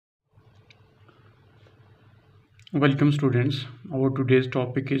Welcome students. Our today's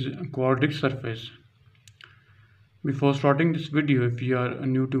topic is quadratic surface. Before starting this video, if you are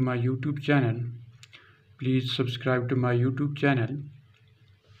new to my YouTube channel, please subscribe to my YouTube channel.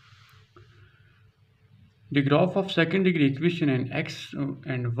 The graph of second degree equation in x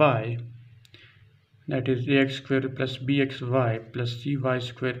and y, that is ax squared plus bxy plus cy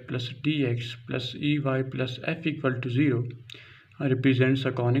squared plus dx plus ey plus f equal to 0 represents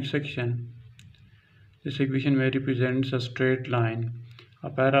a conic section. This equation may represent a straight line, a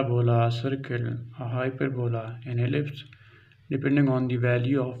parabola, a circle, a hyperbola, an ellipse, depending on the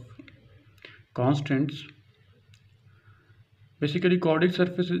value of constants. Basically, quadratic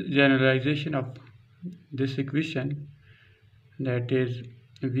surface is generalization of this equation. That is,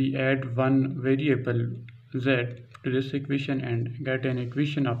 we add one variable z to this equation and get an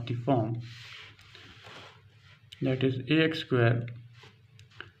equation of the form, that is ax squared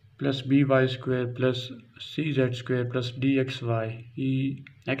plus by square plus cz square plus dxy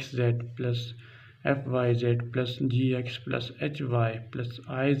exz plus fyz plus gx plus hy plus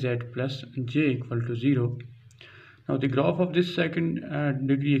iz plus j equal to 0. Now the graph of this second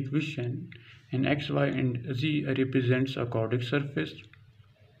degree equation in x, y and z represents a quadratic surface.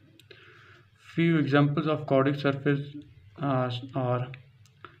 Few examples of quadratic surface are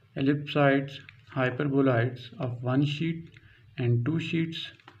ellipsoids, hyperbolides of one sheet and two sheets,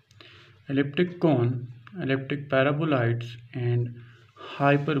 elliptic cone, elliptic parabolides and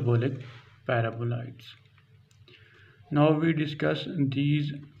hyperbolic parabolides. Now we discuss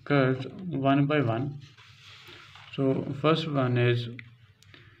these curves one by one. So first one is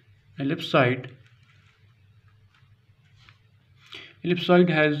ellipsoid. Ellipsoid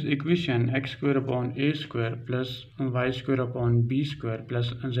has equation x square upon a square plus y square upon b square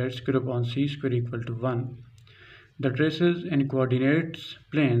plus z square upon c square equal to 1. The traces in coordinates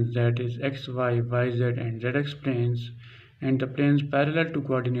planes, that is x, y, y, z and zx planes, and the planes parallel to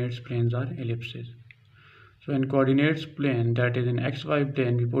coordinates planes are ellipses. So in coordinates plane, that is in xy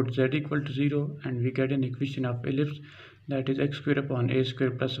plane, we put z equal to 0 and we get an equation of ellipse, that is x square upon a square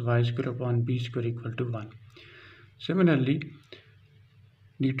plus y square upon b square equal to 1. Similarly,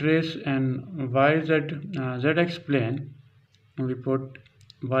 the trace in zx plane, we put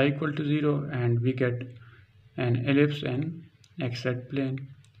y equal to 0 and we get an ellipse in xz plane.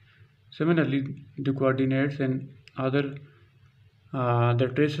 Similarly, the coordinates in other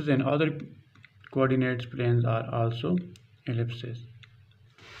the traces in other coordinates planes are also ellipses.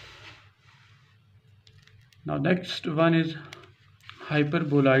 Now next one is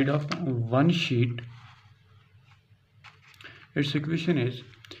hyperboloid of one sheet. Its equation is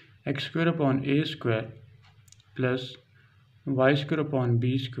x square upon a square plus y square upon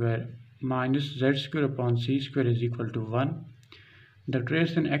b square minus z square upon c square is equal to 1. The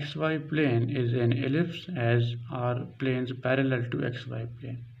trace in xy plane is an ellipse, as are planes parallel to xy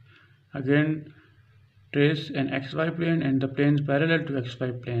plane. Again, trace in xy plane and the planes parallel to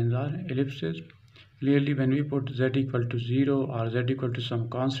xy planes are ellipses. Clearly, when we put z equal to 0 or z equal to some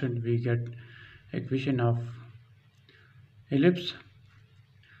constant, we get equation of ellipse.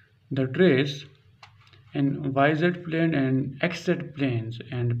 The trace in yz plane and xz planes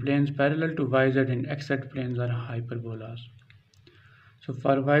and planes parallel to yz and xz planes are hyperbolas. So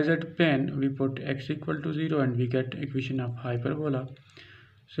for yz plane, we put x equal to 0 and we get equation of hyperbola.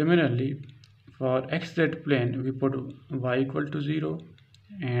 Similarly, for xz plane, we put y equal to 0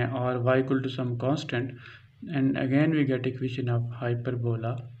 or y equal to some constant, and again we get equation of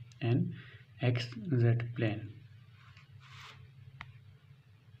hyperbola in xz plane.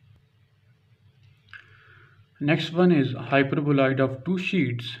 Next one is hyperboloid of two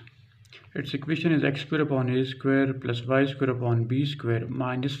sheets. Its equation is x square upon a square plus y square upon b square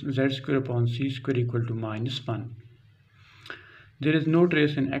minus z square upon c square equal to minus 1. There is no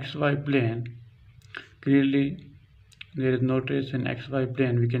trace in xy plane. Clearly, there is no trace in xy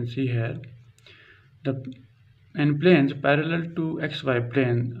plane. We can see here in planes parallel to xy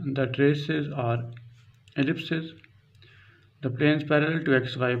plane, the traces are ellipses. The planes parallel to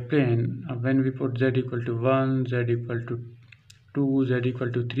xy plane, when we put z equal to 1, z equal to 2, z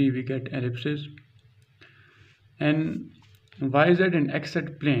equal to 3, we get ellipses. And yz and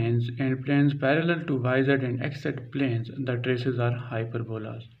xz planes and planes parallel to yz and xz planes, the traces are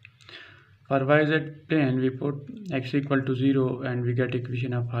hyperbolas. For yz plane, we put x equal to 0 and we get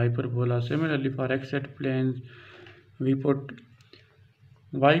equation of hyperbola. Similarly, for xz planes, we put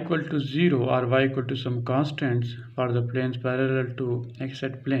y equal to 0 or y equal to some constants for the planes parallel to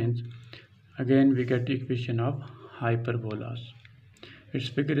xz planes. Again, we get equation of hyperbolas. Its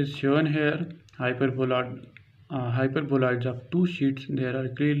figure is shown here. Hyperboloids of two sheets. There are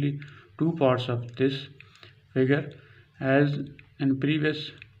clearly two parts of this figure as in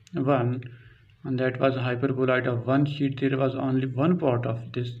previous one, and that was hyperboloid of one sheet. There was only one part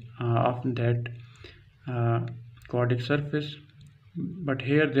of this of that quadratic surface, but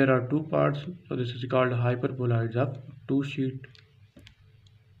here there are two parts, so this is called hyperbolides of two sheet.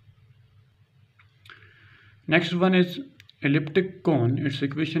 Next one is elliptic cone. Its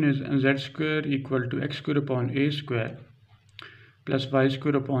equation is z square equal to x square upon a square plus y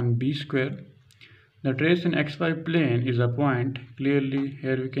square upon b square. The trace in xy plane is a point. Clearly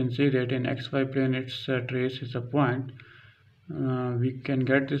here we can say that in xy plane its trace is a point. We can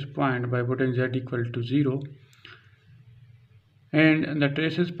get this point by putting z equal to 0. And the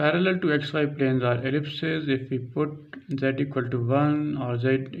traces parallel to xy planes are ellipses. If we put z equal to 1 or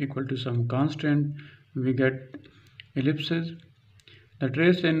z equal to some constant, we get ellipses. The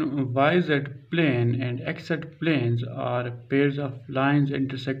trace in yz plane and xz planes are pairs of lines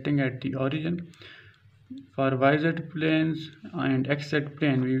intersecting at the origin. For yz planes and xz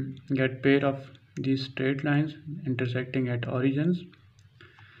plane, we get pair of these straight lines intersecting at origins.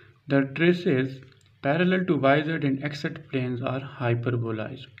 The traces parallel to yz and xz planes are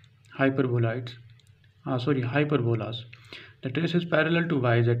hyperbolides. Hyperbolas. The traces parallel to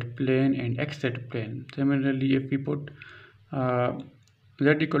yz plane and xz plane. Similarly, if we put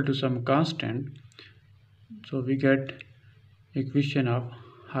z equal to some constant, so we get equation of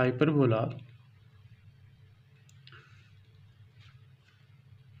hyperbola.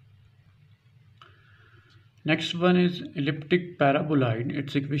 Next one is elliptic paraboloid.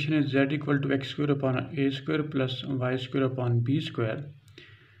 Its equation is z equal to x square upon a square plus y square upon b square.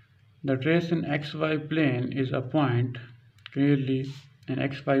 The trace in xy plane is a point. Clearly in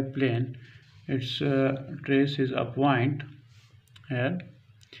xy plane its trace is a point here.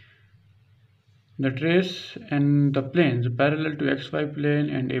 The trace in the planes parallel to xy plane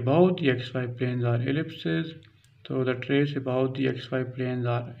and above the xy planes are ellipses. So the trace above the xy planes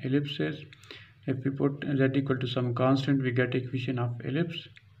are ellipses. If we put z equal to some constant, we get equation of ellipse.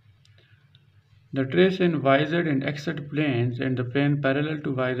 The trace in yz and xz planes and the plane parallel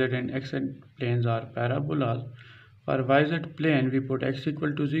to yz and xz planes are parabolas. For yz plane, we put x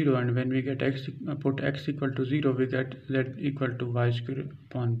equal to 0, and when we get put x equal to 0, we get z equal to y square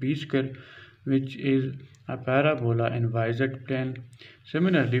upon b square, which is a parabola in yz plane.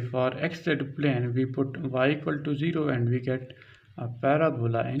 Similarly, for xz plane, we put y equal to 0 and we get a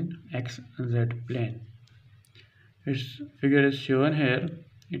parabola in xz plane. Its figure is shown here.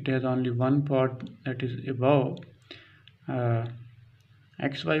 It has only one part that is above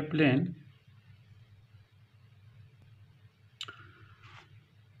xy plane.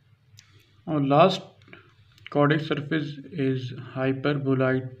 Our last quadratic surface is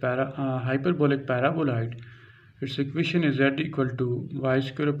hyperbolic paraboloid. Its equation is z equal to y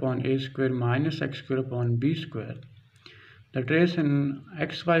square upon a square minus x square upon b square. The trace in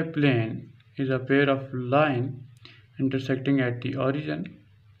xy plane is a pair of lines intersecting at the origin.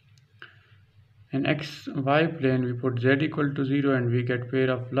 In xy plane, we put z equal to 0 and we get pair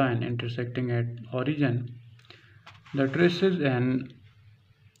of lines intersecting at origin. The traces in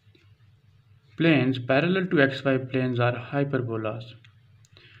planes parallel to xy planes are hyperbolas.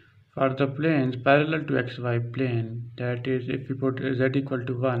 For the planes parallel to xy plane, that is, if we put z equal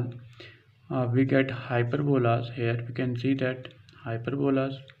to 1, we get hyperbolas. Here we can see that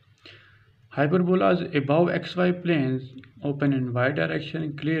hyperbolas above xy planes open in y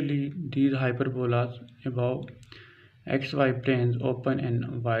direction. Clearly these hyperbolas above xy planes open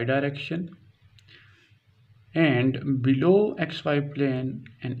in y direction, and below xy plane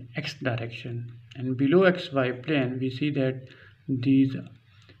in x direction. And below xy plane we see that these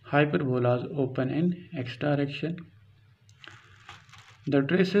hyperbolas open in x direction. The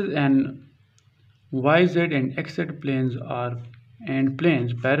traces in yz and xz planes are and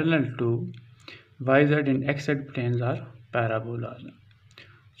planes parallel to yz and xz planes are parabolas.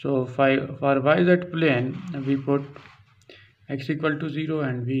 So for yz plane we put x equal to 0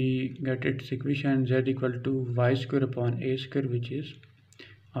 and we get its equation z equal to y square upon a square, which is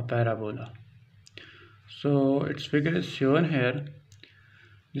a parabola. So its figure is shown here.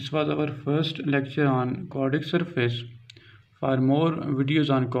 This was our first lecture on quadratic surface. For more videos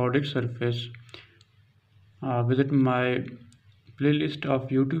on quadratic surface, visit my playlist of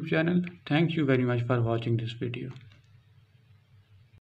YouTube channel. Thank you very much for watching this video.